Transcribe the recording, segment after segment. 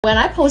When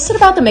I posted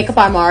about the Makeup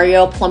by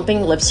Mario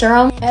Plumping Lip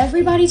Serum,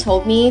 everybody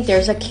told me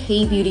there's a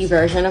K-beauty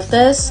version of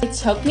this. It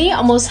took me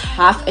almost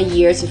half a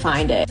year to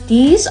find it.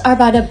 These are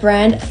by the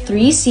brand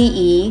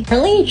 3CE.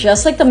 Apparently,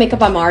 just like the Makeup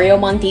by Mario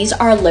one, these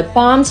are lip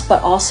balms,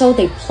 but also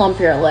they plump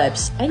your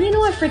lips. And you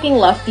know I freaking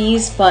love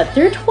these, but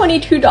they're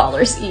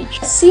 $22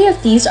 each. Let's see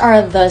if these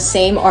are the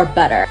same or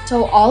better.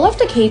 So all of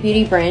the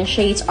K-beauty brand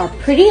shades are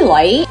pretty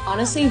light.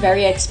 Honestly,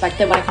 very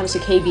expected when it comes to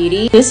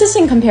K-beauty. This is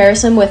in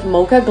comparison with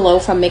Mocha Glow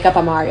from Makeup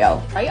by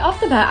Mario. Right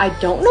off the bat, I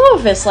don't know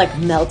if it's like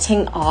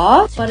melting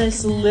off, but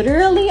it's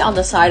literally on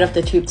the side of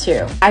the tube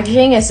too.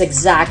 Packaging is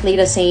exactly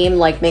the same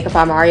like Makeup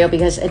by Mario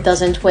because it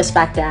doesn't twist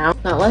back down.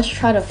 Now let's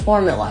try the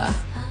formula.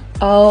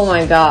 Oh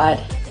my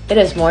god, it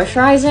is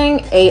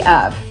moisturizing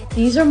AF.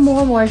 These are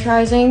more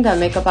moisturizing than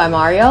Makeup by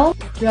Mario,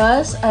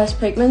 just as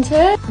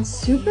pigmented and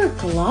super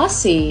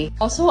glossy.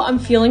 Also, I'm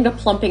feeling the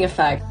plumping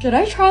effect. Should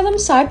I try them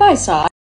side by side?